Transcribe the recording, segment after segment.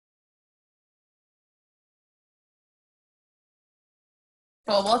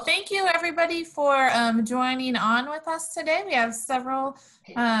Well, thank you everybody for joining on with us today. We have several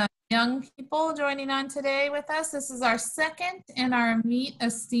young people joining on today with us. This is our second in our Meet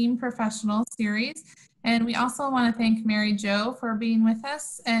Esteemed Professional series. And we also want to thank Mary Jo for being with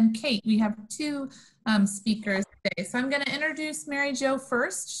us, and Kate. We have two speakers today. So I'm going to introduce Mary Jo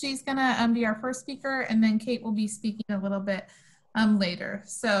first. She's going to be our first speaker, and then Kate will be speaking a little bit later.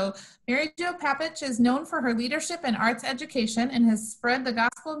 So Mary Jo Papich is known for her leadership in arts education and has spread the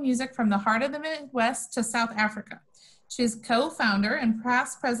gospel of music from the heart of the Midwest to South Africa. She is co-founder and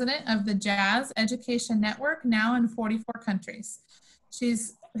past president of the Jazz Education Network, now in 44 countries. She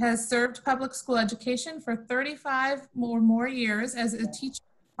has served public school education for 35 or more years as a teacher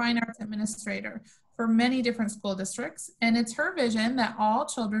and fine arts administrator for many different school districts, and it's her vision that all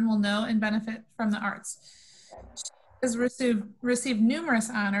children will know and benefit from the arts. She has received numerous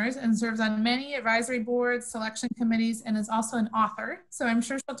honors and serves on many advisory boards, selection committees, and is also an author. So I'm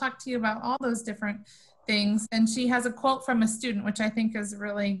sure she'll talk to you about all those different things. And she has a quote from a student, which I think is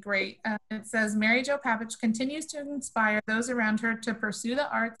really great. It says, Mary Jo Papich continues to inspire those around her to pursue the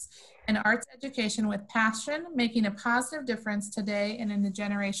arts and arts education with passion, making a positive difference today and in the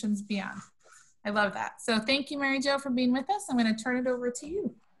generations beyond. I love that. So thank you, Mary Jo, for being with us. I'm going to turn it over to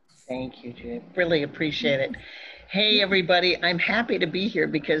you. Thank you, Jay. Really appreciate it. Hey, everybody. I'm happy to be here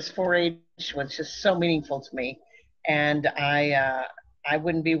because 4-H was just so meaningful to me. And I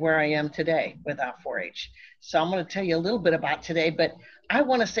wouldn't be where I am today without 4-H. So I'm going to tell you a little bit about today. But I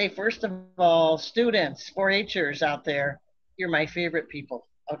want to say, first of all, students, 4-Hers out there, you're my favorite people,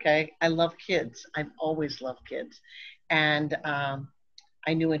 okay? I love kids. I've always loved kids. And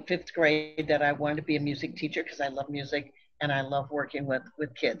I knew in 5th grade that I wanted to be a music teacher because I love music and I love working with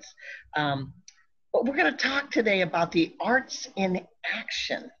kids. But we're going to talk today about the arts in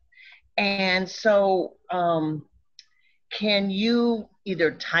action. And so can you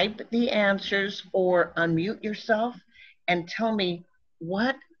either type the answers or unmute yourself and tell me,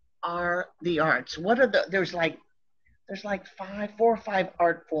 what are the arts? What are there's like 4 or 5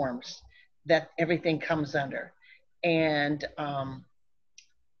 art forms that everything comes under. And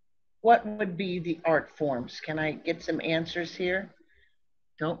what would be the art forms? Can I get some answers here?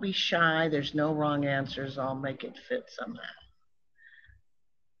 Don't be shy. There's no wrong answers. I'll make it fit somehow.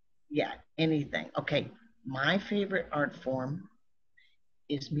 Yeah, anything. Okay, my favorite art form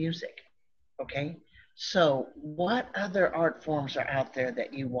is music, okay? So what other art forms are out there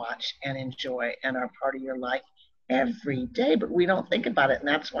that you watch and enjoy and are part of your life every day, but we don't think about it, and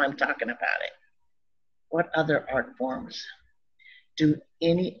that's why I'm talking about it. What other art forms? Do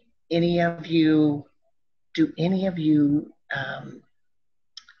any of you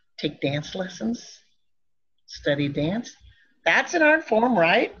take dance lessons, study dance? That's an art form,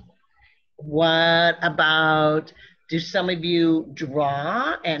 right? What about, do some of you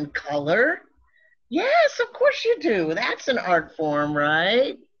draw and color? Yes, of course you do. That's an art form,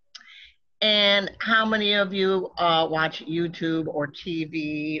 right? And how many of you watch YouTube or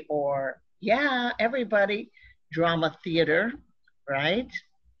TV or, yeah, everybody, drama theater, right?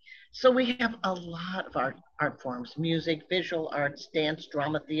 So we have a lot of art forms: music, visual arts, dance,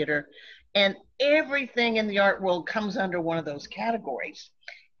 drama, theater, and everything in the art world comes under one of those categories.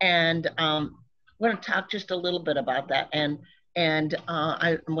 And I'm going to talk just a little bit about that. And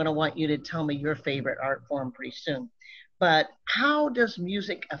I'm going to want you to tell me your favorite art form pretty soon. But how does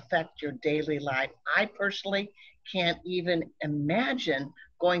music affect your daily life? I personally can't even imagine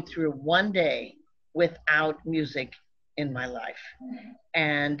going through one day without music in my life.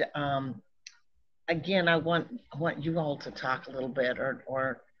 And again, I want you all to talk a little bit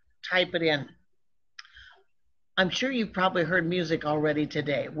or type it in. I'm sure you've probably heard music already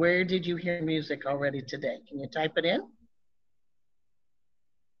today. Where did you hear music already today? Can you type it in?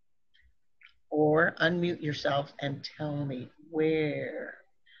 Or unmute yourself and tell me where.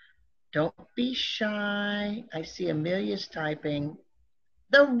 Don't be shy. I see Amelia's typing.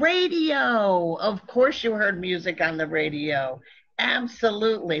 The radio. Of course you heard music on the radio.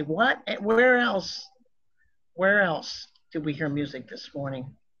 Absolutely. What? Where else? Where else did we hear music this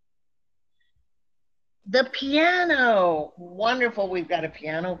morning? The piano. Wonderful. We've got a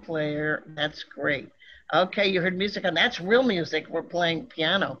piano player. That's great. Okay, you heard music on, that's real music. We're playing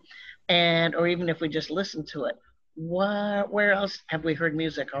piano. And, or even if we just listen to it. Where else have we heard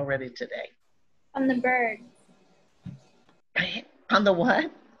music already today? On the bird. On the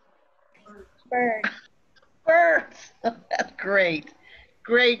what? Bird. Birds. That's great.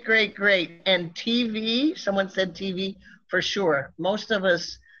 Great, great, great. And TV, someone said TV for sure. Most of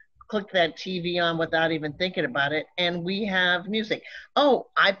us click that TV on without even thinking about it, and we have music. Oh,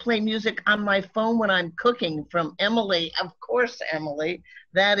 I play music on my phone when I'm cooking from Emily. Of course, Emily.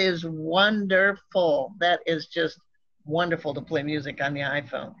 That is wonderful. That is just wonderful to play music on the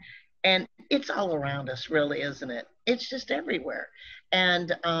iPhone. And it's all around us, really, isn't it? It's just everywhere.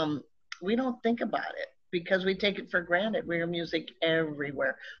 And we don't think about it because we take it for granted. We hear music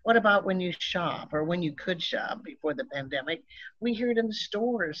everywhere. What about when you shop or when you could shop before the pandemic? We hear it in the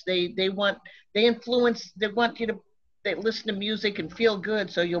stores. They influence, they want you to they listen to music and feel good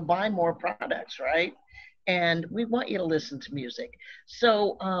so you'll buy more products, right? And we want you to listen to music.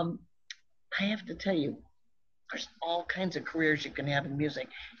 So I have to tell you, there's all kinds of careers you can have in music.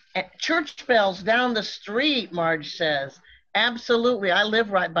 At church bells down the street, Marge says. Absolutely. I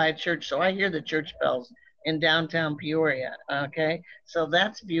live right by a church, so I hear the church bells in downtown Peoria. Okay. So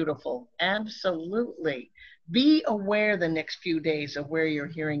that's beautiful. Absolutely. Be aware the next few days of where you're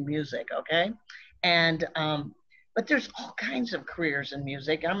hearing music. Okay. And, but there's all kinds of careers in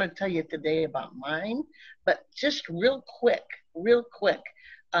music. I'm going to tell you today about mine, but just real quick.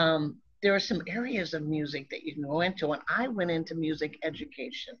 There are some areas of music that you can go into, and I went into music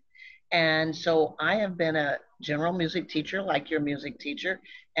education. And so I have been a general music teacher, like your music teacher,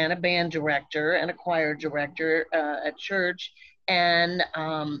 and a band director and a choir director at church, and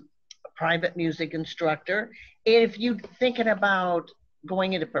a private music instructor. If you're thinking about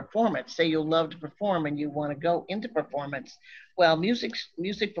going into performance, say you love to perform and you want to go into performance, well, music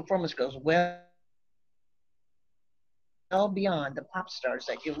performance goes well beyond the pop stars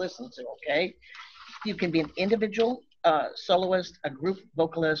that you listen to, okay? You can be an individual soloist, a group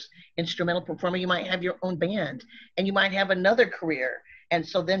vocalist, instrumental performer. You might have your own band, and you might have another career. And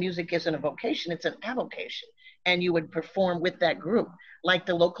so then music isn't a vocation, it's an avocation. And you would perform with that group. Like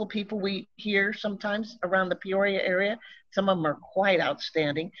the local people we hear sometimes around the Peoria area, some of them are quite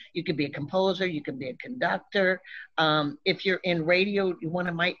outstanding. You could be a composer, you could be a conductor. If you're in radio,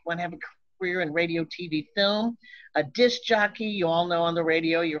 might want to have a career in radio, TV, film. A disc jockey, you all know on the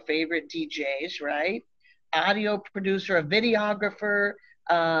radio your favorite DJs, right? Audio producer, a videographer.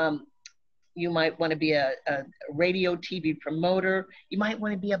 You might want to be a radio, TV promoter. You might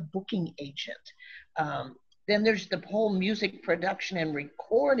want to be a booking agent. Then there's the whole music production and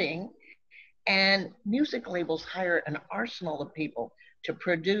recording. And music labels hire an arsenal of people to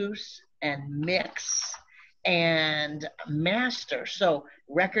produce and mix and master. So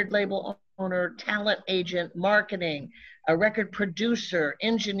record label owner, talent agent, marketing, a record producer,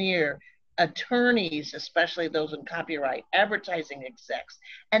 engineer, attorneys, especially those in copyright, advertising execs.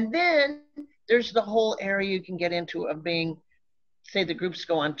 And then there's the whole area you can get into of being, say the groups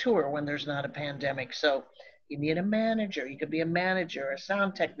go on tour when there's not a pandemic. So you need a manager. You could be a manager, a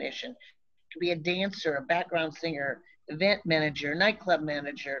sound technician, you could be a dancer, a background singer, event manager, nightclub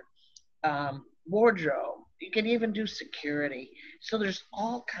manager, wardrobe. You can even do security. So there's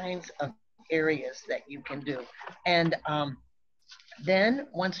all kinds of areas that you can do. And then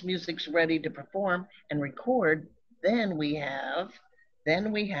once music's ready to perform and record, then we have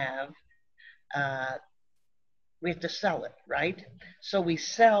uh, we have to sell it, right? So we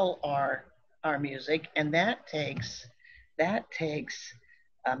sell our music, and that takes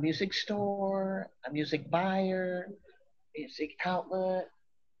a music store, a music buyer, music outlet,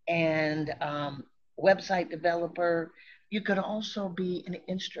 and website developer. You could also be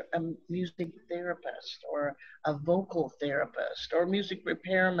a music therapist or a vocal therapist or music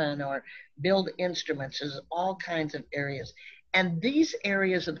repairman or build instruments. There's all kinds of areas. And these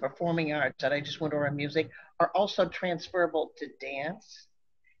areas of the performing arts that I just went over in music are also transferable to dance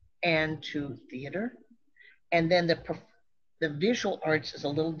and to theater. And then the visual arts is a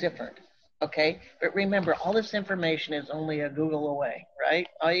little different. Okay, but remember, all this information is only a Google away, right?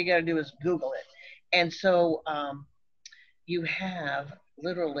 All you got to do is Google it. And so you have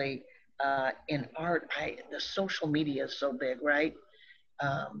literally in art, the social media is so big, right?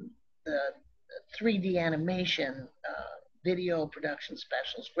 The 3D animation, video production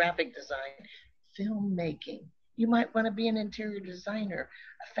specials, graphic design, filmmaking. You might want to be an interior designer,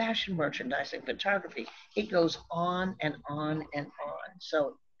 a fashion merchandising, photography. It goes on and on and on.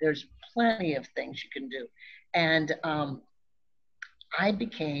 So there's plenty of things you can do. And I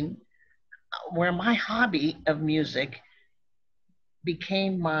became where my hobby of music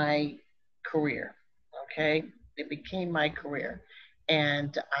became my career. Okay, it became my career,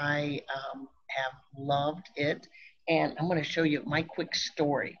 and I have loved it. And I'm going to show you my quick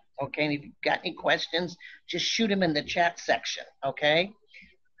story. Okay, and if you've got any questions, just shoot them in the chat section. Okay.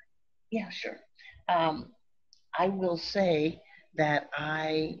 Yeah, sure. I will say that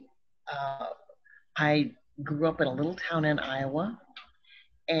I grew up in a little town in Iowa,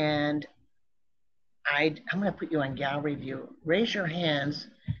 And I'm going to put you on gallery view. Raise your hands.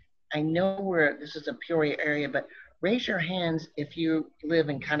 I know this is a Peoria area, but raise your hands if you live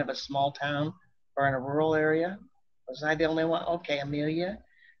in kind of a small town or in a rural area. Was I the only one? Okay, Amelia.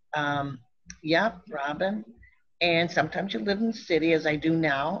 Yep, Robin. And sometimes you live in the city, as I do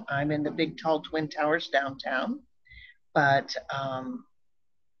now. I'm in the big, tall Twin Towers downtown. But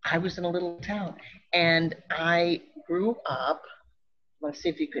I was in a little town. And I grew up. Let's see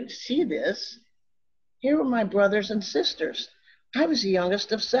if you can see this. Here were my brothers and sisters. I was the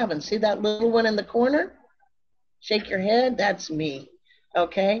youngest of 7. See that little one in the corner? Shake your head. That's me.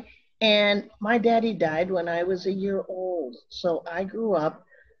 Okay. And my daddy died when I was a year old. So I grew up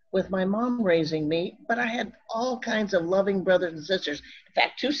with my mom raising me, but I had all kinds of loving brothers and sisters. In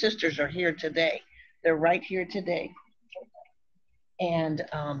fact, 2 sisters are here today. They're right here today. And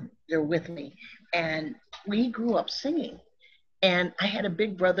they're with me. And we grew up singing. And I had a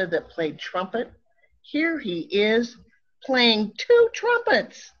big brother that played trumpet. Here he is playing 2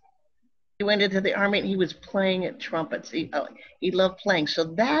 trumpets. He went into the army and he was playing at trumpets. He loved playing. So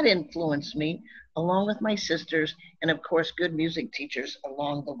that influenced me, along with my sisters, and of course, good music teachers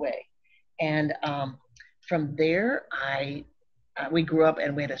along the way. And from there, we grew up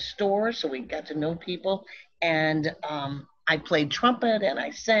and we had a store, so we got to know people. And I played trumpet and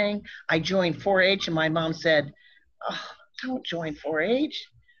I sang. I joined 4-H, and my mom said, "Oh, don't join 4-H.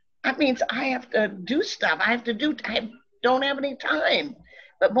 That means I have to do stuff. I don't have any time."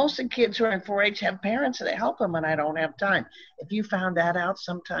 But most of the kids who are in 4-H have parents that help them, and I don't have time. If you found that out,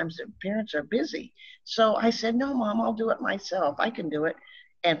 sometimes their parents are busy. So I said, "No, Mom, I'll do it myself. I can do it."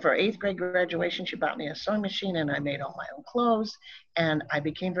 And for 8th grade graduation, she bought me a sewing machine, and I made all my own clothes. And I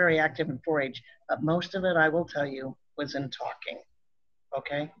became very active in 4-H. But most of it, I will tell you, was in talking.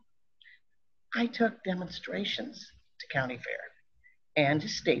 Okay? I took demonstrations to county fair and to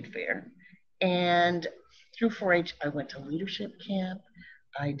state fair. And through 4-H, I went to leadership camp.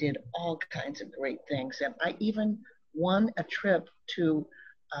 I did all kinds of great things. And I even won a trip to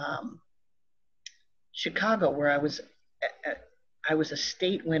Chicago, where I was a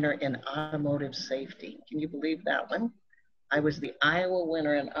state winner in automotive safety. Can you believe that one? I was the Iowa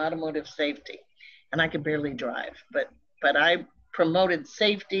winner in automotive safety. And I could barely drive, but I promoted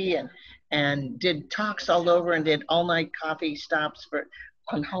safety and did talks all over and did all-night coffee stops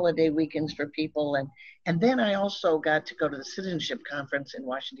on holiday weekends for people. And then I also got to go to the citizenship conference in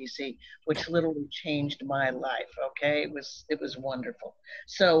Washington, D.C., which literally changed my life, okay? It was wonderful.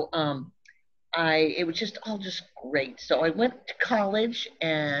 So it was just great. So I went to college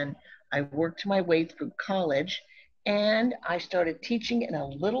and I worked my way through college, and I started teaching in a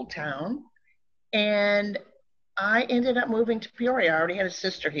little town, and I ended up moving to Peoria. I already had a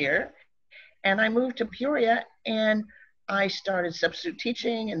sister here, and I moved to Peoria, and I started substitute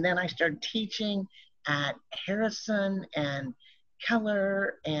teaching, and then I started teaching at Harrison and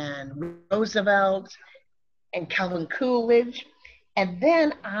Keller and Roosevelt and Calvin Coolidge. And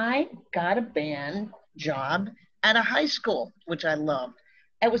then I got a band job at a high school, which I loved.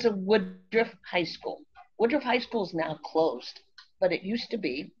 It was a Woodruff High School. Woodruff High School is now closed, but it used to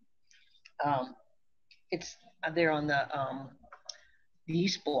be. It's there on the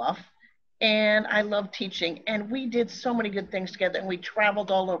East Bluff. And I love teaching. And we did so many good things together, and we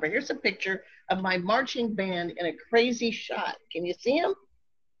traveled all over. Here's a picture of my marching band in a crazy shot. Can you see them?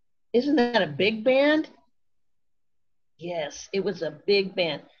 Isn't that a big band? Yes, it was a big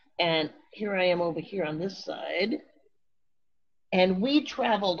band. And here I am over here on this side. And we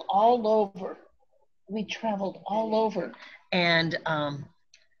traveled all over. And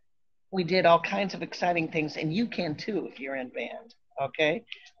we did all kinds of exciting things. And you can too if you're in band, okay?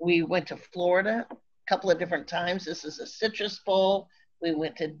 We went to Florida a couple of different times. This is a Citrus Bowl. We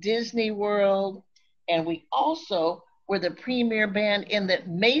went to Disney World. And we also were the premier band in the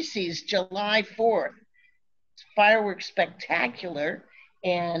Macy's July 4th fireworks spectacular.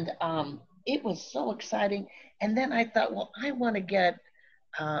 And it was so exciting. And then I thought, well, I want to get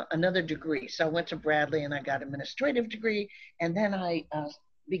another degree. So I went to Bradley and I got an administrative degree. And then I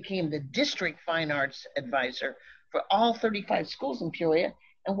became the district fine arts advisor for all 35 schools in Peoria.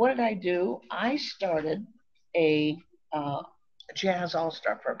 And what did I do? I started a jazz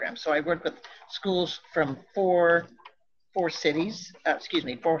all-star program. So I worked with schools from four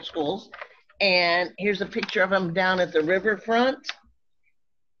schools. And here's a picture of them down at the riverfront.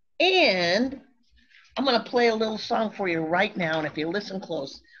 And I'm going to play a little song for you right now. And if you listen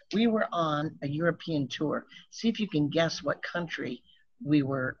close, we were on a European tour. See if you can guess what country we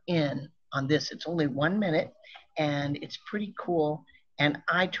were in on this. It's only 1 minute, and it's pretty cool. And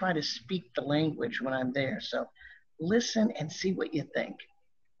I try to speak the language when I'm there. So listen and see what you think.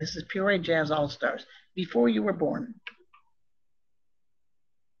 This is Peoria Jazz All-Stars, before you were born.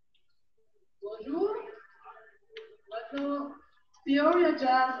 Bonjour. Maintenant, Peoria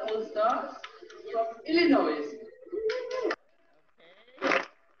Jazz All-Stars from Illinois. Okay.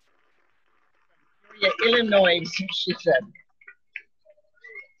 Peoria, Illinois, she said.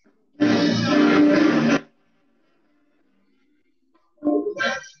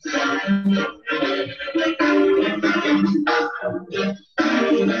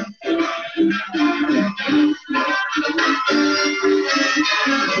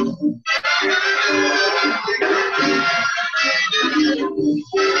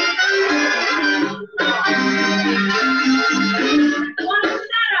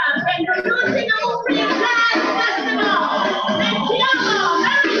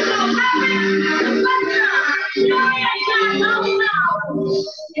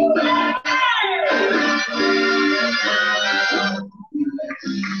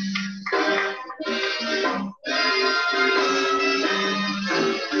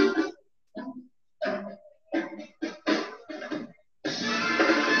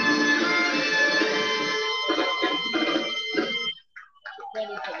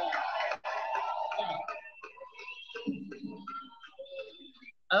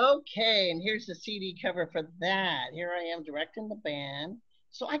 Okay, and here's the CD cover for that. Here I am directing the band.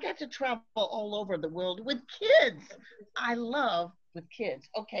 So I got to travel all over the world with kids. I love with kids.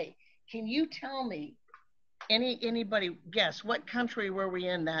 Okay, can you tell me, anybody guess, what country were we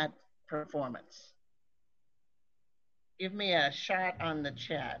in that performance? Give me a shot on the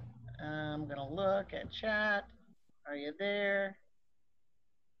chat. I'm gonna look at chat. Are you there?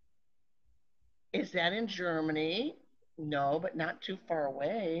 Is that in Germany? No, but not too far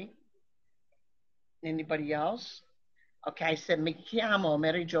away. Anybody else? Okay, I said, mi chiamo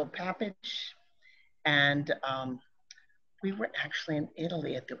Mary Jo Papich, and we were actually in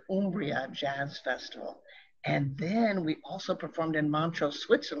Italy at the Umbria Jazz Festival. And then we also performed in Montreux,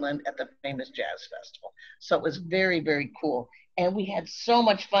 Switzerland at the famous Jazz Festival. So it was very, very cool. And we had so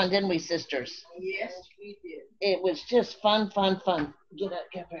much fun, didn't we, sisters? Yes, we did. It was just fun, fun, fun. Get up,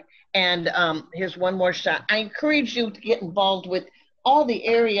 get up. And here's one more shot. I encourage you to get involved with all the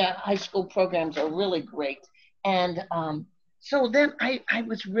area high school programs are really great. And so then I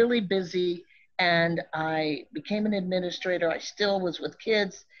was really busy and I became an administrator. I still was with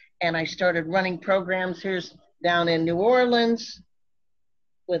kids and I started running programs. Here's down in New Orleans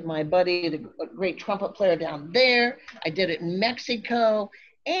with my buddy, the great trumpet player down there. I did it in Mexico.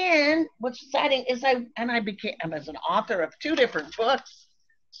 And what's exciting is I'm as an author of 2 different books.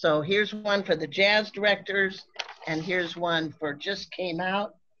 So here's one for the jazz directors, and here's one for just came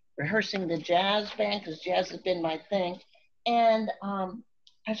out, rehearsing the jazz band, because jazz has been my thing. And I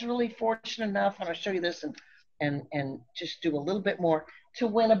was really fortunate enough, and I'll show you this and just do a little bit more, to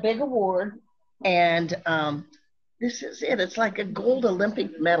win a big award. And this is it. It's like a gold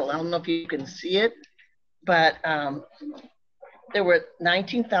Olympic medal. I don't know if you can see it, but there were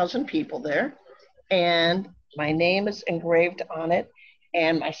 19,000 people there, and my name is engraved on it.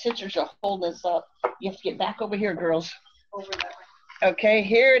 And my sisters are holding this up. You have to get back over here, girls. Over that way. Okay,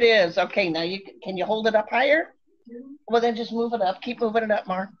 here it is. Okay, now can you hold it up higher? Well, then just move it up. Keep moving it up,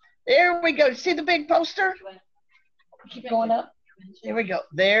 Mar. There we go. See the big poster? Keep going up. There we go.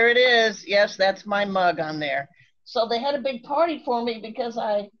 There it is. Yes, that's my mug on there. So they had a big party for me because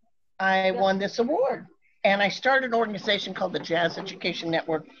I won this award. And I started an organization called the Jazz Education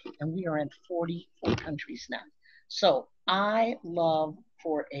Network, and we are in 44 countries now. So I love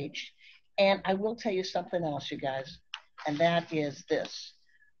 4-H. And I will tell you something else, you guys, and that is this.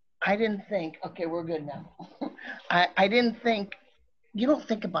 I didn't think, okay, we're good now. I didn't think, you don't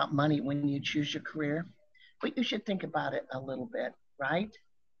think about money when you choose your career, but you should think about it a little bit, right?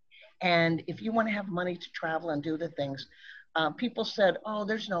 And if you want to have money to travel and do the things, people said, oh,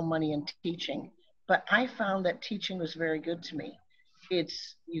 there's no money in teaching. But I found that teaching was very good to me.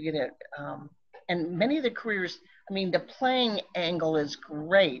 You get it. And many of the careers, I mean, the playing angle is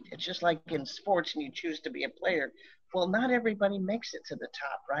great. It's just like in sports and you choose to be a player. Well, not everybody makes it to the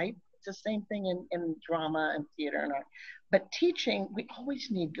top, right? It's the same thing in drama and theater and art. But teaching, we always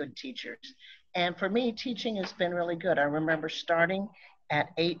need good teachers. And for me, teaching has been really good. I remember starting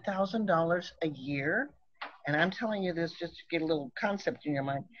at $8,000 a year. And I'm telling you this just to get a little concept in your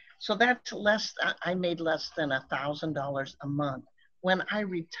mind. So that's less, I made less than $1,000 a month. When I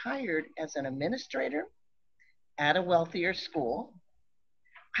retired as an administrator at a wealthier school,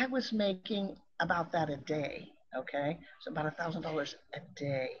 I was making about that a day, okay? So about $1,000 a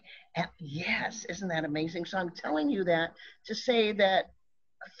day. And yes, isn't that amazing? So I'm telling you that to say that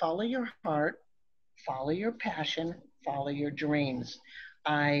follow your heart, follow your passion, follow your dreams.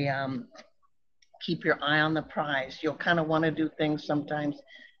 I keep your eye on the prize. You'll kind of want to do things sometimes.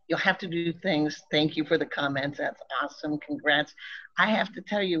 You'll have to do things. Thank you for the comments. That's awesome. Congrats. I have to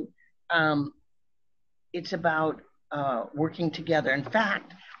tell you, um, it's about working together. In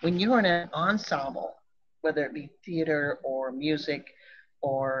fact, when you're in an ensemble, whether it be theater or music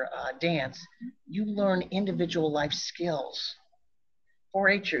or dance, you learn individual life skills.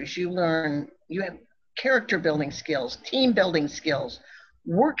 4-Hers, you have character building skills, team building skills,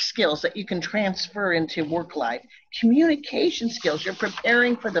 work skills that you can transfer into work life, communication skills. You're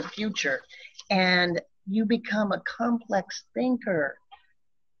preparing for the future, and you become a complex thinker.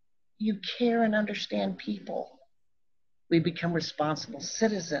 You care and understand people. We become responsible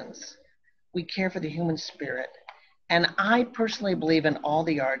citizens. We care for the human spirit. And I personally believe in all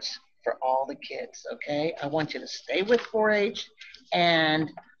the arts for all the kids, okay? I want you to stay with 4-H,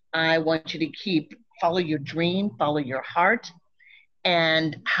 and I want you to follow your dream, follow your heart.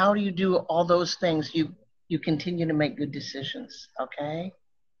 And how do you do all those things? You continue to make good decisions, okay?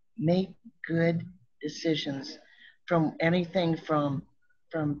 Make good decisions from anything from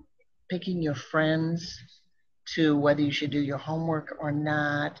picking your friends to whether you should do your homework or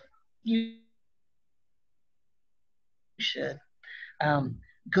not. You should.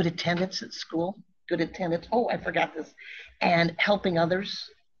 Good attendance at school, good attendance. Oh, I forgot this. And helping others,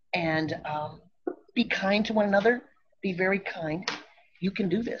 and be kind to one another. Be very kind. You can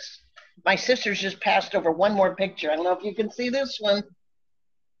do this. My sister's just passed over one more picture. I don't know if you can see this one.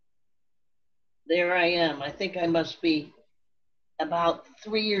 There I am. I think I must be about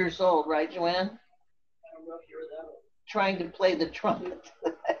 3 years old, right, Joanne? I don't know if you were that old. Trying to play the trumpet.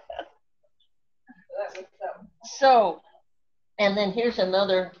 So, and then here's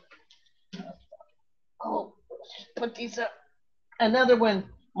another. Oh, put these up. Another one,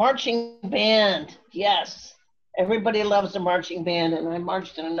 marching band. Yes, everybody loves the marching band, and I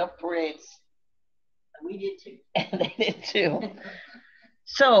marched in enough parades. And we did too. And they did too.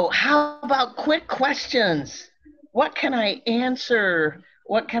 So, how about quick questions? What can I answer?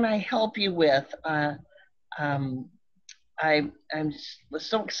 What can I help you with? I'm was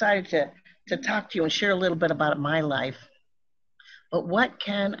so excited to talk to you and share a little bit about my life. But what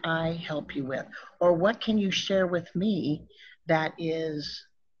can I help you with? Or what can you share with me that is,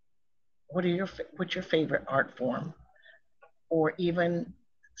 what's your favorite art form? Or even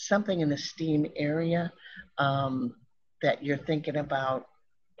something in the STEAM area that you're thinking about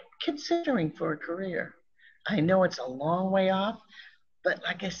considering for a career. I know it's a long way off, but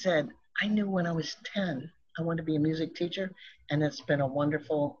like I said, I knew when I was 10, I wanted to be a music teacher, and it's been a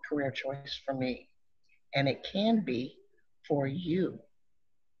wonderful career choice for me. And it can be for you.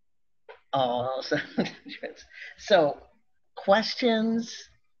 Oh, so questions,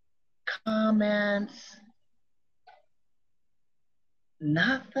 comments,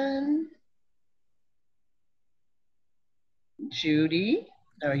 nothing? Judy,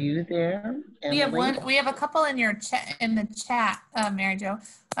 are you there? Emily? We have a couple in your chat, in the chat, Mary Jo.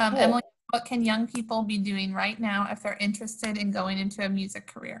 Cool. Emily, what can young people be doing right now if they're interested in going into a music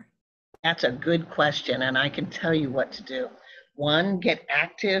career? That's a good question, and I can tell you what to do. One, get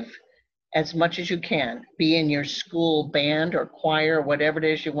active as much as you can. Be in your school band or choir, or whatever it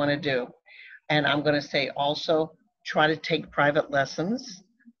is you want to do. And I'm going to say also, try to take private lessons,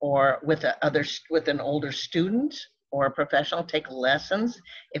 or with an older student or a professional, take lessons.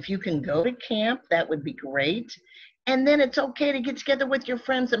 If you can go to camp, that would be great. And then it's okay to get together with your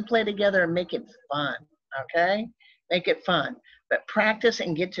friends and play together and make it fun, okay? Make it fun. But practice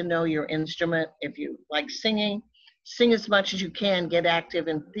and get to know your instrument. If you like singing, sing as much as you can. Get active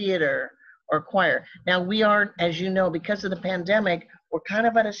in theater or choir. Now we are, as you know, because of the pandemic, we're kind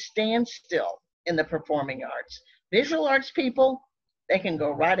of at a standstill in the performing arts. Visual arts people, they can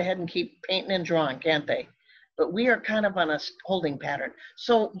go right ahead and keep painting and drawing, can't they? But we are kind of on a holding pattern.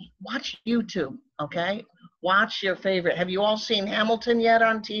 So watch YouTube, okay? Watch your favorite. Have you all seen Hamilton yet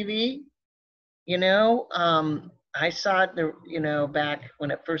on TV? You know, I saw it, back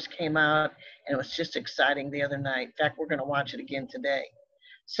when it first came out, and it was just exciting the other night. In fact, we're going to watch it again today.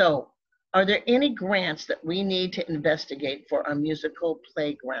 So, are there any grants that we need to investigate for our musical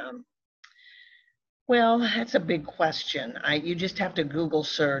playground? Well, that's a big question. You just have to Google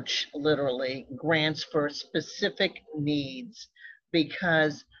search, literally, grants for specific needs,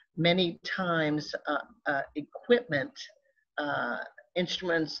 because many times equipment,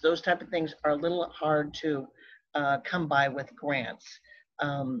 instruments, those type of things are a little hard to come by with grants.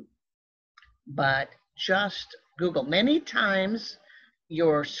 But just Google. Many times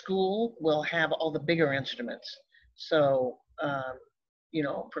your school will have all the bigger instruments. So,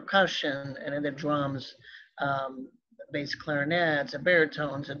 percussion and the drums, bass clarinets and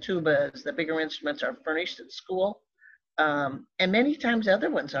baritones and tubas. The bigger instruments are furnished at school. And many times other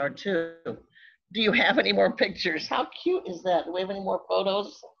ones are too. Do you have any more pictures? How cute is that? Do we have any more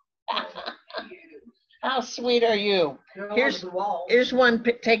photos? How sweet are you? Here's one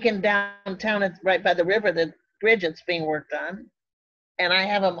taken downtown right by the river, the bridge that's being worked on. And I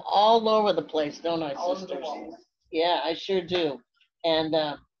have them all over the place, don't I, sisters? Yeah, I sure do. And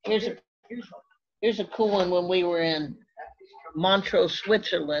here's a cool one when we were in Montreux,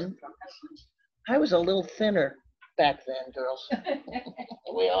 Switzerland. I was a little thinner back then, girls.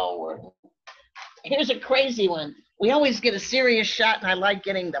 We all were. Here's a crazy one. We always get a serious shot, and I like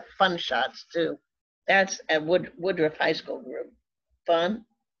getting the fun shots too. That's at Woodruff High School group. Fun.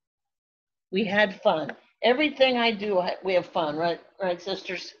 We had fun. Everything I do, we have fun, right? Right,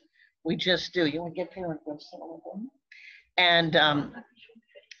 sisters? We just do. You want to get here and sit with them? And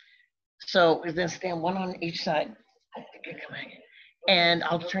so we're going to stand one on each side. And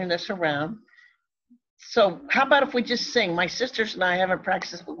I'll turn this around. So how about if we just sing? My sisters and I haven't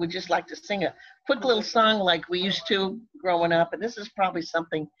practiced, but we just like to sing a quick little song like we used to growing up. And this is probably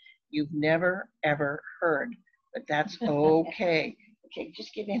something you've never, ever heard, but that's okay. Okay,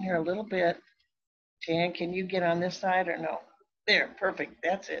 just get in here a little bit. Jan, can you get on this side or no? There, perfect,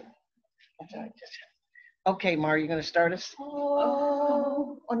 that's it. That's all right, just, okay, Mar, you're gonna start us?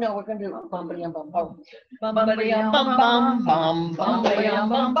 Oh no, we're gonna do bum-ba-dum-bum-bum. Bum-ba-dum-bum-bum,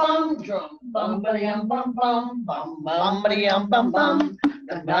 bum-ba-dum-bum-bum, drum. Bum-ba-dum-bum-bum, bum-ba-dum-bum-bum.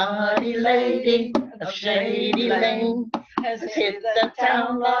 The naughty lady of Shady Lane has hit the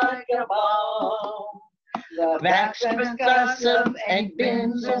town like a bomb. The backstabbers gossip ain't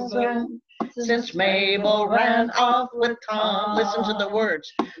been so good since Mabel ran off with Tom. Listen to the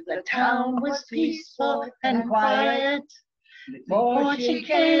words. The town was peaceful and quiet before she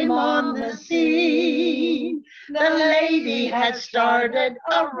came on the scene. The lady had started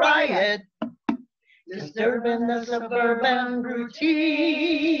a riot, disturbing the suburban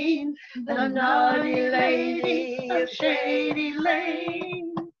routine. The naughty lady of Shady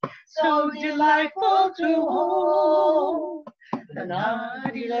Lane, so delightful to hold. The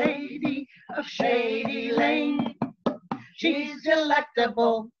naughty lady of Shady Lane, she's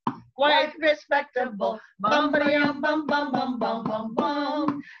delectable, quite respectable.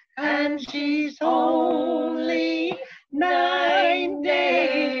 Bum-ba-dum-bum-bum-bum-bum-bum-bum. And she's only 9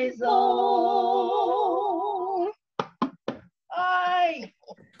 days old. Hi.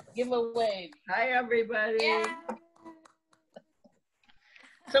 Give a wave. Hi, everybody. Yeah.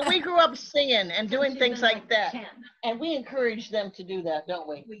 So we grew up singing and doing things like that. And we encourage them to do that, don't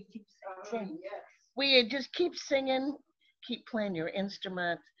we? We keep singing. We just keep singing, keep playing your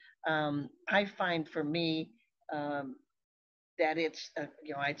instrument. I find for me that it's,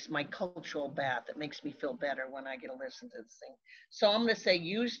 it's my cultural bath. It makes me feel better when I get to listen to this thing. So I'm going to say,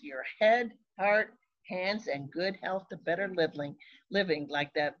 use your head, heart, hands, and good health to better living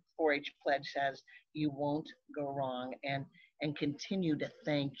like that 4-H pledge says. You won't go wrong. And continue to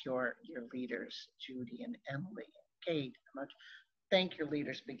thank your leaders, Judy and Emily, Kate. Thank your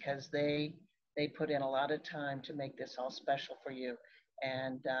leaders because they put in a lot of time to make this all special for you.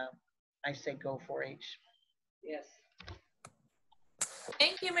 And I say go 4-H. Yes.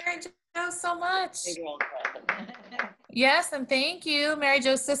 Thank you, Mary Jo, so much. You're welcome. Yes, and thank you, Mary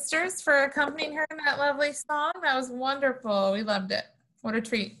Jo's sisters, for accompanying her in that lovely song. That was wonderful. We loved it. What a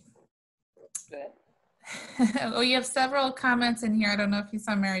treat. Good. Oh, you have several comments in here. I don't know if you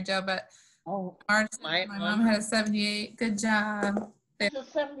saw Mary Jo, but my mom had a 78. Good job. There's a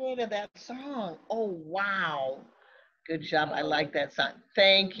 78 of that song. Oh, wow. Good job. I like that song.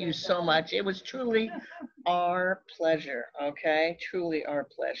 Thank you so much. It was truly our pleasure, okay? Truly our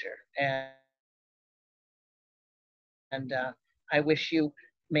pleasure. And I wish you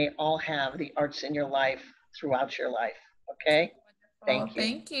may all have the arts in your life throughout your life, okay? Thank you.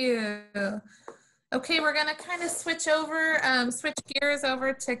 Thank you. Okay, we're gonna kind of switch gears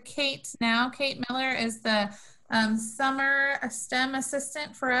over to Kate now. Kate Mueller is the summer STEM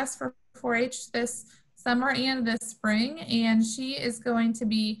assistant for us for 4-H this summer and this spring, and she is going to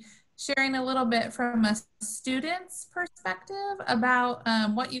be sharing a little bit from a student's perspective about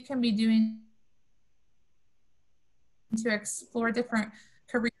what you can be doing to explore different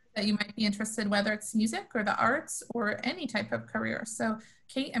careers that you might be interested, whether it's music or the arts or any type of career. So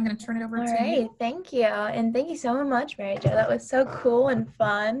Kate, I'm going to turn it over to you. All right, thank you. And thank you so much, Mary Jo. That was so cool and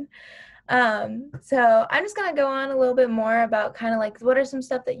fun. So I'm just going to go on a little bit more about kind of like what are some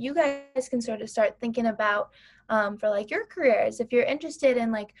stuff that you guys can sort of start thinking about for like your careers. If you're interested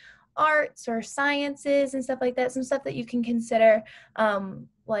in like arts or sciences and stuff like that, some stuff that you can consider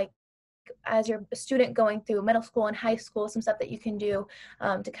like as you're a student going through middle school and high school, some stuff that you can do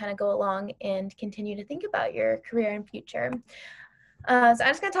to kind of go along and continue to think about your career and future. So I'm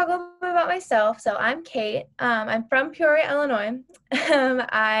just going to talk a little bit about myself. So I'm Kate. I'm from Peoria, Illinois.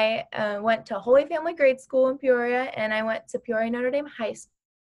 I went to Holy Family Grade School in Peoria, and I went to Peoria Notre Dame High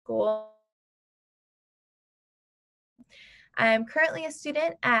School. I'm currently a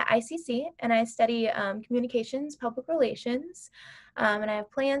student at ICC, and I study communications, public relations, and I have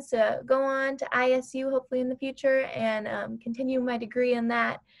plans to go on to ISU hopefully in the future and continue my degree in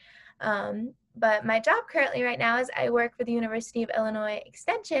that. But my job currently right now is I work for the University of Illinois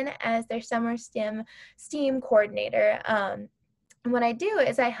Extension as their summer STEAM coordinator. And what I do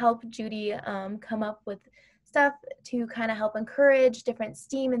is I help Judy come up with stuff to kind of help encourage different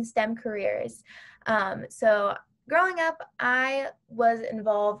STEAM and STEM careers. So growing up, I was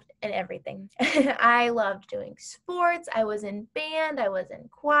involved in everything. I loved doing sports. I was in band. I was in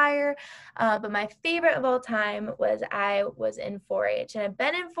choir. But my favorite of all time was I was in 4-H. And I've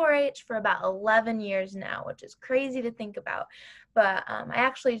been in 4-H for about 11 years now, which is crazy to think about. But I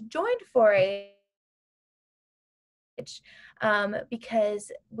actually joined 4-H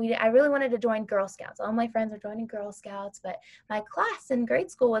because I really wanted to join Girl Scouts. All my friends were joining Girl Scouts, but my class in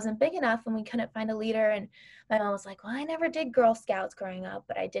grade school wasn't big enough and we couldn't find a leader. And my mom was like, well, I never did Girl Scouts growing up,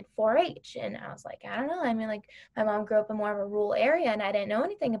 but I did 4-H. And I was like, I don't know. I mean, like, my mom grew up in more of a rural area and I didn't know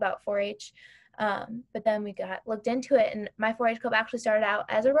anything about 4-H. But then we looked into it, and my 4-H club actually started out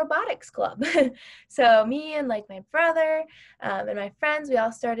as a robotics club. So me and like my brother and my friends, we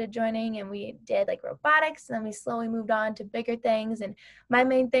all started joining, and we did like robotics, and then we slowly moved on to bigger things. And my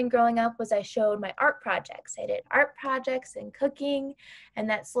main thing growing up was I showed my art projects. I did art projects and cooking, and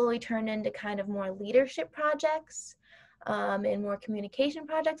that slowly turned into kind of more leadership projects and more communication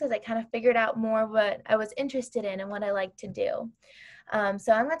projects as I kind of figured out more what I was interested in and what I like to do.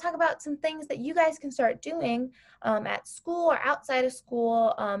 So I'm going to talk about some things that you guys can start doing at school or outside of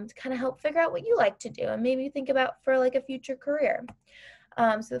school to kind of help figure out what you like to do and maybe think about for like a future career.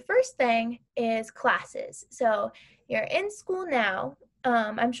 So the first thing is classes. So you're in school now.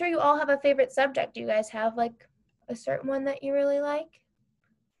 I'm sure you all have a favorite subject. Do you guys have like a certain one that you really like?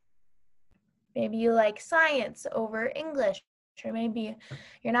 Maybe you like science over English. Or maybe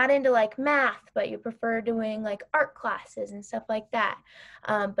you're not into like math, but you prefer doing like art classes and stuff like that.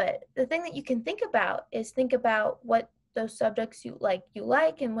 But the thing that you can think about is think about what those subjects you like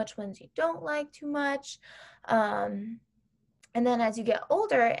and which ones you don't like too much. And then as you get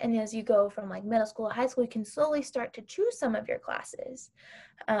older and as you go from like middle school to high school, you can slowly start to choose some of your classes.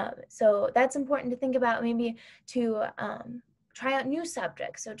 So that's important to think about, maybe to try out new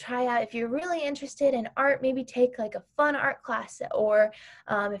subjects. So try out, if you're really interested in art, maybe take like a fun art class, or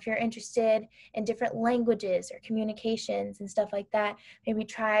if you're interested in different languages or communications and stuff like that, maybe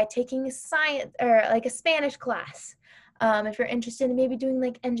try taking a science or like a Spanish class. If you're interested in maybe doing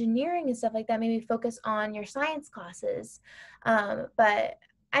like engineering and stuff like that, maybe focus on your science classes. But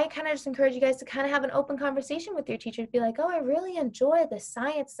I kind of just encourage you guys to kind of have an open conversation with your teacher, to be like, oh, I really enjoy the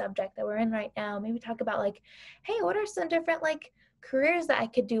science subject that we're in right now. Maybe talk about like, hey, what are some different like careers that I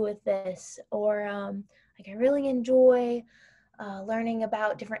could do with this? Or like, I really enjoy learning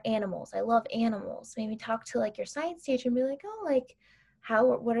about different animals. I love animals. Maybe talk to like your science teacher and be like, oh, like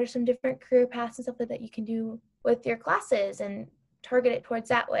what are some different career paths and stuff like that you can do with your classes, and target it towards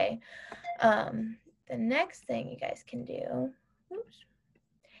that way. The next thing you guys can do,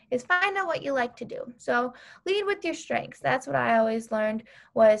 is find out what you like to do. So lead with your strengths. That's what I always learned,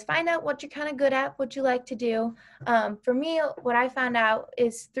 was find out what you're kind of good at, what you like to do. For me, what I found out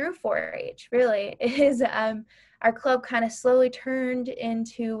is through 4-H, really, is our club kind of slowly turned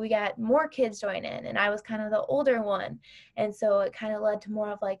into, we got more kids join in, and I was kind of the older one. And so it kind of led to more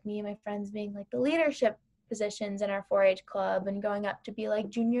of like me and my friends being like the leadership positions in our 4-H club and going up to be like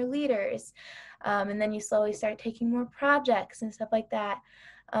junior leaders. And then you slowly start taking more projects and stuff like that.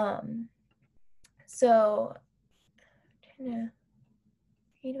 So I'm trying to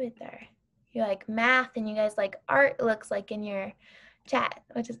read it there. You like math and you guys like art, it looks like in your chat,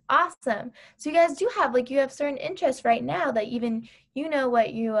 which is awesome. So you guys do have like, you have certain interests right now that even you know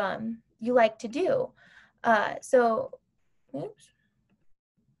what you like to do. So oops.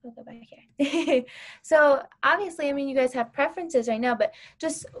 I'll go back here. So obviously, I mean, you guys have preferences right now, but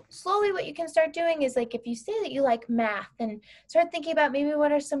just slowly what you can start doing is like, if you say that you like math, and start thinking about maybe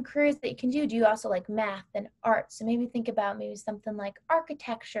what are some careers that you can do. Do you also like math and art? So maybe think about maybe something like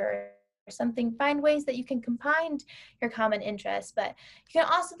architecture or something. Find ways that you can combine your common interests, but you can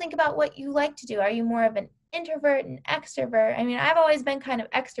also think about what you like to do. Are you more of an introvert, an extrovert? I mean, I've always been kind of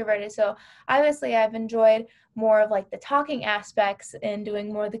extroverted, so obviously I've enjoyed more of like the talking aspects and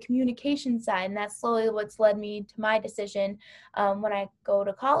doing more of the communication side, and that's slowly what's led me to my decision when I go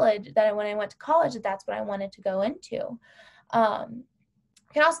to college, that when I went to college, that's what I wanted to go into.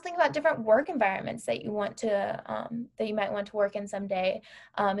 You can also think about different work environments that you want to, that you might want to work in someday.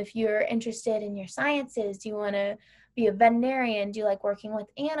 If you're interested in your sciences, do you want to be a veterinarian? Do you like working with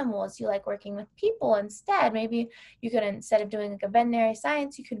animals? Do you like working with people instead? Maybe you could, instead of doing like a veterinary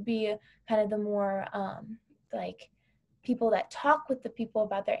science, you could be kind of the more like people that talk with the people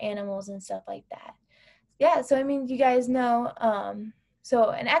about their animals and stuff like that. Yeah, so I mean, you guys know,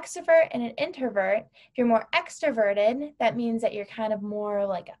 so an extrovert and an introvert. If you're more extroverted, that means that you're kind of more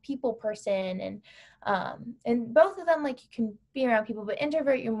like a people person, and both of them, like, you can be around people, but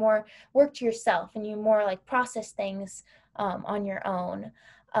introvert, you're more work to yourself and you more like process things on your own.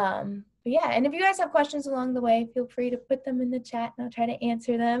 But yeah, and if you guys have questions along the way, feel free to put them in the chat and I'll try to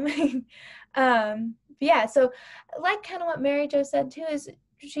answer them. But yeah, so like kind of what Mary Jo said too, is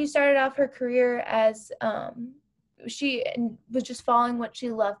she started off her career as she was just following what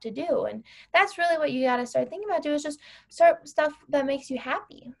she loved to do, and that's really what you got to start thinking about. Do is just start stuff that makes you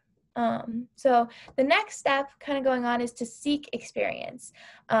happy. So the next step kind of going on is to seek experience.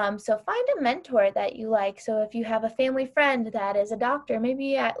 So find a mentor that you like. So if you have a family friend that is a doctor,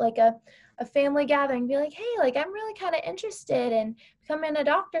 maybe at like a family gathering, be like, hey, like, I'm really kind of interested in becoming a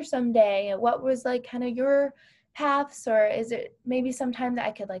doctor someday. What was like kind of your paths, or is it maybe sometime that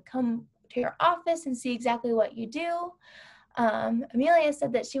I could like come to your office and see exactly what you do? Amelia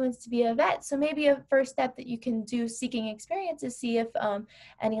said that she wants to be a vet, so maybe a first step that you can do seeking experience is see if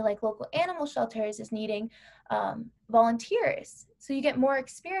any like local animal shelters is needing volunteers, so you get more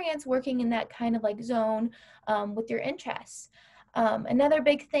experience working in that kind of like zone with your interests. Another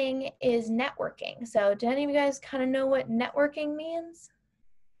big thing is networking. So do any of you guys kind of know what networking means?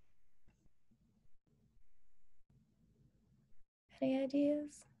 Any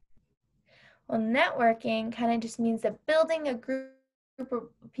ideas? Well, networking kind of just means that building a group of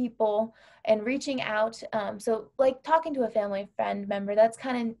people and reaching out. So like talking to a family friend member, that's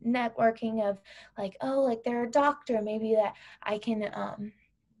kind of networking of like, oh, like they're a doctor, maybe that I can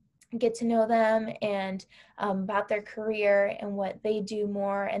get to know them and about their career and what they do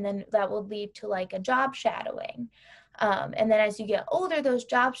more, and then that will lead to like a job shadowing. And then as you get older, those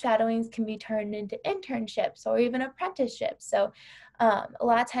job shadowings can be turned into internships or even apprenticeships. So a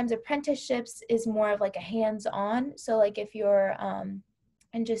lot of times apprenticeships is more of like a hands-on. So like if you're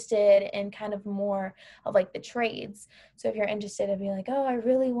interested in kind of more of like the trades. So if you're interested in being like, oh, I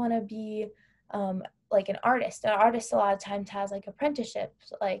really want to be like an artist. An artist a lot of times has like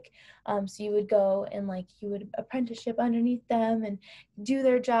apprenticeships, like so you would go and like you would apprenticeship underneath them and do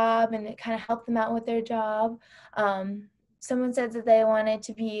their job and kind of help them out with their job. Someone said that they wanted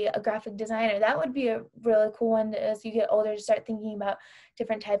to be a graphic designer. That would be a really cool one as you get older to start thinking about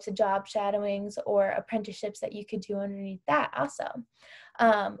different types of job shadowings or apprenticeships that you could do underneath that also.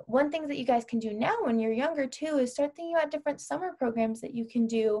 One thing that you guys can do now when you're younger too is start thinking about different summer programs that you can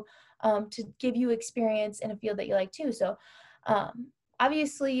do to give you experience in a field that you like too. So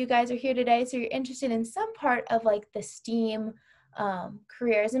obviously you guys are here today, so you're interested in some part of like the STEAM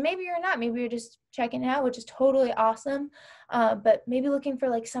careers, and maybe you're not, maybe you're just checking it out, which is totally awesome. But maybe looking for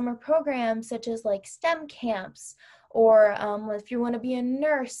like summer programs such as like STEM camps, or if you want to be a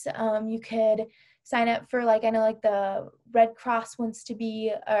nurse, you could sign up for like, I know like the Red Cross wants to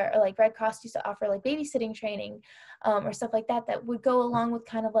be, or like Red Cross used to offer like babysitting training or stuff like that, that would go along with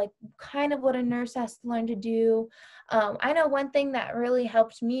kind of what a nurse has to learn to do. I know one thing that really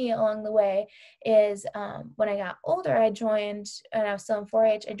helped me along the way is when I got older, I joined, and I was still in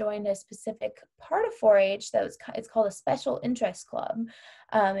 4-H, I joined a specific part of 4-H that was, it's called a special interest club.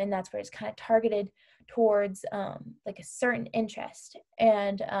 And that's where it's kind of targeted towards like a certain interest.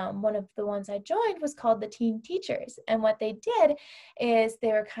 And one of the ones I joined was called the Teen Teachers. And what they did is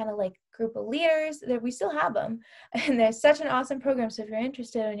they were kind of like group of leaders that we still have them. And they're such an awesome program. So if you're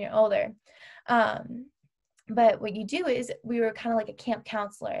interested when you're older, but what you do is we were kind of like a camp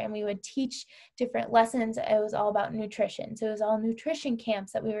counselor, and we would teach different lessons. It was all about nutrition. So it was all nutrition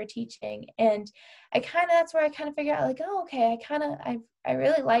camps that we were teaching. And that's where I kind of figured out like, oh, okay, I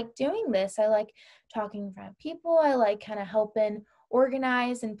really like doing this. I like talking in front of people. I like kind of helping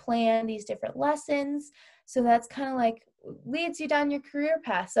organize and plan these different lessons. So that's kind of like leads you down your career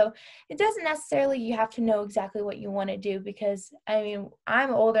path. So it doesn't necessarily, you have to know exactly what you want to do, because I mean,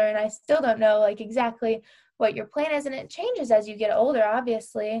 I'm older and I still don't know like exactly what your plan is, and it changes as you get older,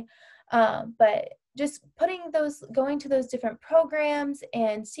 obviously. But just going to those different programs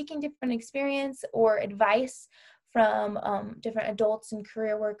and seeking different experience or advice from different adults and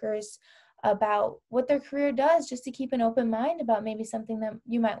career workers about what their career does, just to keep an open mind about maybe something that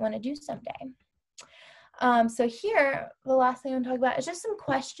you might want to do someday. So here, the last thing I'm talking about is just some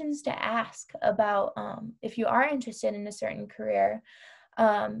questions to ask about if you are interested in a certain career.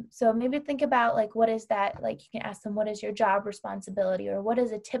 So maybe think about like, what is that? Like, you can ask them, what is your job responsibility, or what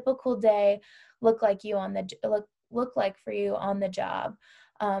does a typical day look like look like for you on the job?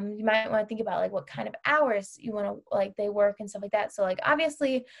 You might want to think about like what kind of hours you want to like they work and stuff like that. So like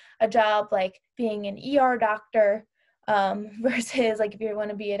obviously a job like being an ER doctor versus like if you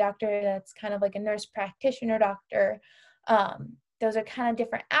want to be a doctor that's kind of like a nurse practitioner doctor, those are kind of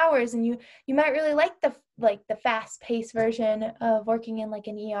different hours, and you might really like the fast-paced version of working in like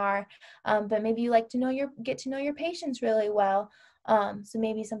an ER, but maybe you like to get to know your patients really well. So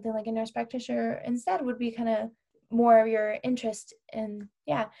maybe something like a nurse practitioner instead would be kind of more of your interest. And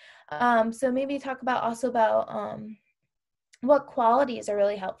yeah, so maybe talk about what qualities are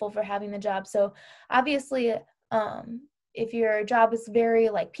really helpful for having the job. So obviously, if your job is very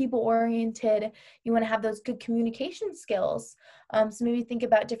like people oriented, you want to have those good communication skills. So maybe think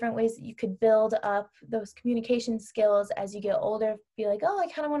about different ways that you could build up those communication skills as you get older. Be like, oh, I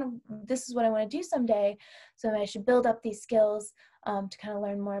kind of want to, this is what I want to do someday, so I should build up these skills to kind of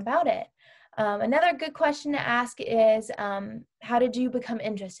learn more about it. Another good question to ask is, how did you become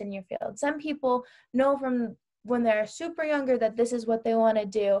interested in your field? Some people know from when they're super younger that this is what they want to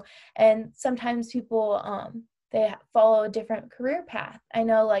do, and sometimes people they follow a different career path. I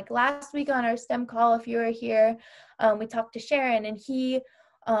know like last week on our STEM call, if you were here, we talked to Sharon, and he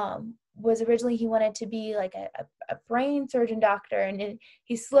was originally, he wanted to be like a brain surgeon doctor, and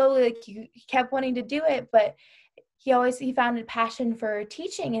he slowly, like he kept wanting to do it, but he found a passion for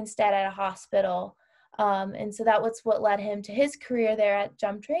teaching instead at a hospital. And so that was what led him to his career there at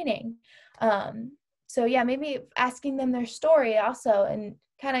Jump Training. So yeah, maybe asking them their story also, and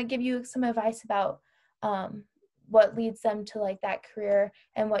kind of give you some advice about what leads them to like that career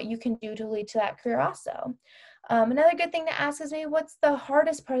and what you can do to lead to that career also. Another good thing to ask is maybe what's the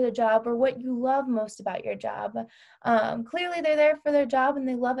hardest part of the job, or what you love most about your job. Clearly they're there for their job and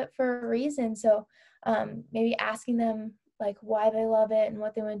they love it for a reason. So maybe asking them like why they love it and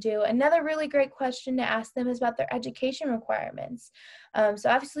what they want to do. Another really great question to ask them is about their education requirements. So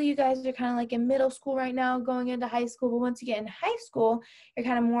obviously you guys are kind of like in middle school right now, going into high school, but once you get in high school, you're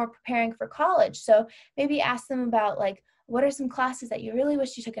kind of more preparing for college. So maybe ask them about like, what are some classes that you really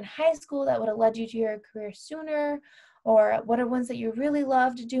wish you took in high school that would have led you to your career sooner? Or what are ones that you really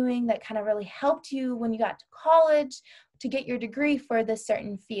loved doing that kind of really helped you when you got to college to get your degree for this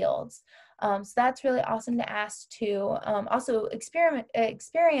certain fields? So that's really awesome to ask too. Also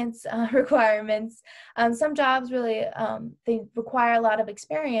experience requirements. Some jobs really, they require a lot of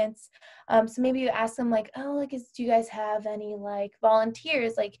experience. So maybe you ask them like, oh, like, do you guys have any like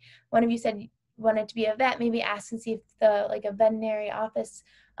volunteers? Like one of you said you wanted to be a vet, maybe ask and see if a veterinary office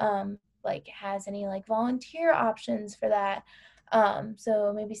like has any like volunteer options for that.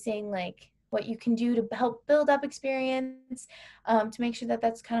 So maybe seeing like what you can do to help build up experience, to make sure that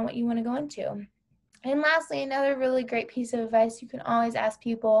that's kind of what you want to go into. And lastly, another really great piece of advice you can always ask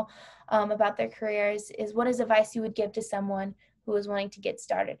people about their careers is, what is advice you would give to someone who is wanting to get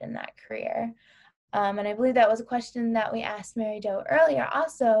started in that career? And I believe that was a question that we asked Mary Jo earlier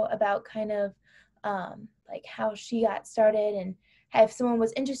also, about kind of like how she got started, and if someone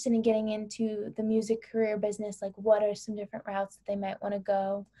was interested in getting into the music career business, like what are some different routes that they might want to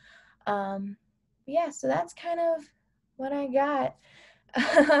go. Yeah, so that's kind of what I got.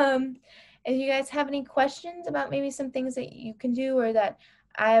 If you guys have any questions about maybe some things that you can do or that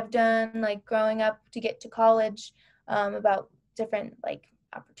I have done like growing up to get to college, about different like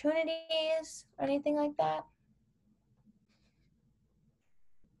opportunities or anything like that?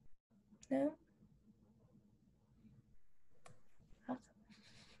 No? Awesome.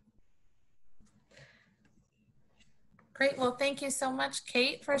 Great. Well, thank you so much,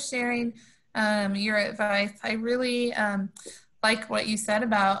 Kate, for sharing your advice. I really like what you said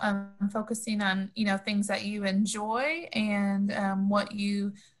about focusing on, things that you enjoy and what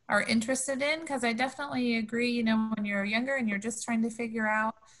you are interested in, because I definitely agree, when you're younger and you're just trying to figure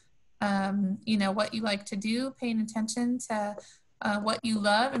out, what you like to do, paying attention to what you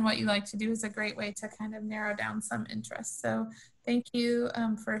love and what you like to do is a great way to kind of narrow down some interests. So thank you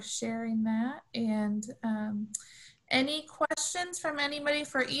for sharing that. And any questions from anybody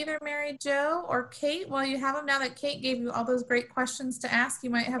for either Mary Jo or Kate? Well, you have them now that Kate gave you all those great questions to ask. You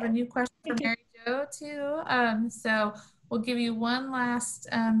might have a new question for Mary Jo too. So we'll give you one last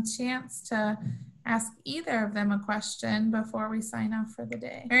chance to ask either of them a question before we sign off for the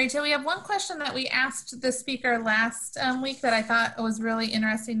day. Mary Jo, we have one question that we asked the speaker last week that I thought was really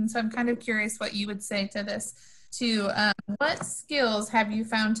interesting. So I'm kind of curious what you would say to this too. What skills have you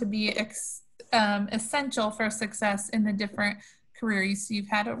found to be essential for success in the different careers you've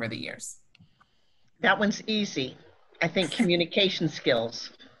had over the years? That one's easy. I think communication skills.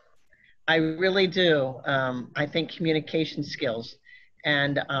 I really do. I think communication skills.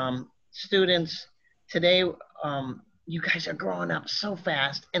 And students, today, you guys are growing up so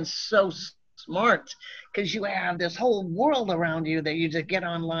fast and so smart because you have this whole world around you that you just get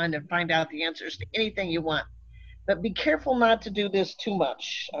online and find out the answers to anything you want. But be careful not to do this too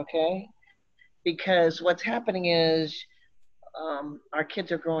much, okay? Because what's happening is our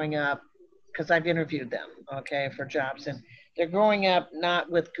kids are growing up, because I've interviewed them, okay, for jobs, and they're growing up not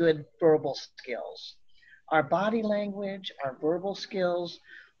with good verbal skills. Our body language, our verbal skills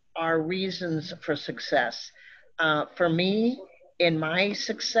are reasons for success. For me, in my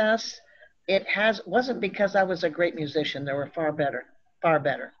success, wasn't because I was a great musician. There were far better, far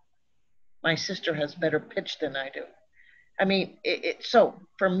better. My sister has better pitch than I do. I mean, so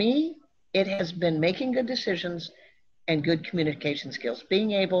for me, it has been making good decisions and good communication skills,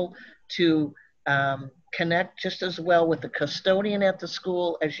 being able to connect just as well with the custodian at the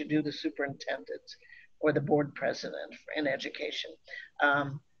school as you do the superintendent or the board president in education.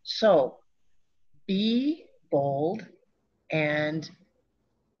 So be bold and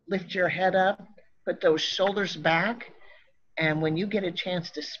lift your head up, put those shoulders back, and when you get a chance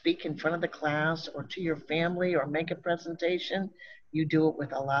to speak in front of the class or to your family or make a presentation, you do it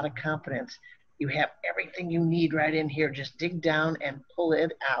with a lot of confidence. You have everything you need right in here. Just dig down and pull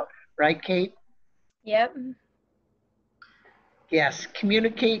it out. Right, Kate? Yep. Yes,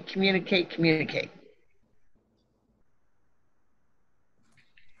 communicate, communicate, communicate.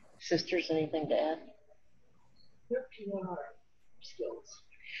 Sisters, anything to add? Skills.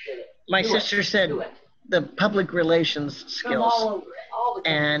 My sister said the public relations skills. All over it, all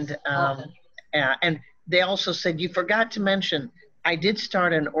the time. And they also said, you forgot to mention, I did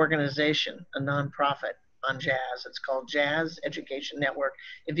start an organization, a nonprofit on jazz. It's called Jazz Education Network.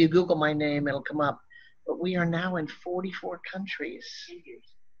 If you Google my name, it'll come up. But we are now in 44 countries.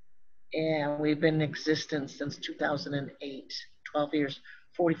 And we've been in existence since 2008, 12 years,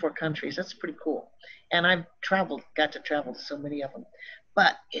 44 countries. That's pretty cool. And I've got to travel to so many of them.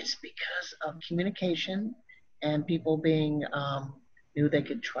 But it's because of communication and people being, knew they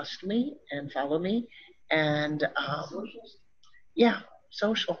could trust me and follow me. And yeah,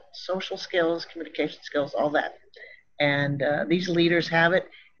 social skills, communication skills, all that. And these leaders have it,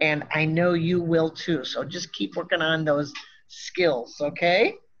 and I know you will too. So just keep working on those skills,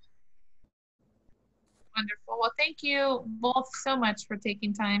 okay? Wonderful. Well, thank you both so much for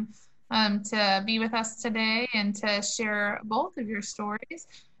taking time to be with us today and to share both of your stories.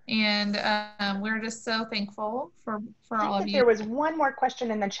 And we're just so thankful for all of you. There was one more question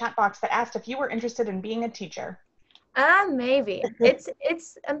in the chat box that asked if you were interested in being a teacher. Maybe.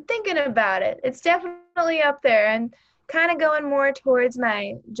 I'm thinking about it. It's definitely up there and kind of going more towards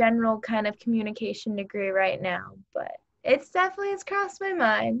my general kind of communication degree right now, but it's crossed my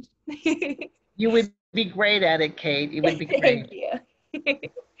mind. You would be great at it, Kate. You would be great. Thank you.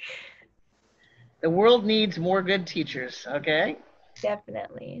 The world needs more good teachers, okay?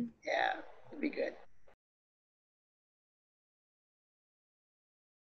 Definitely. Yeah, it'd be good.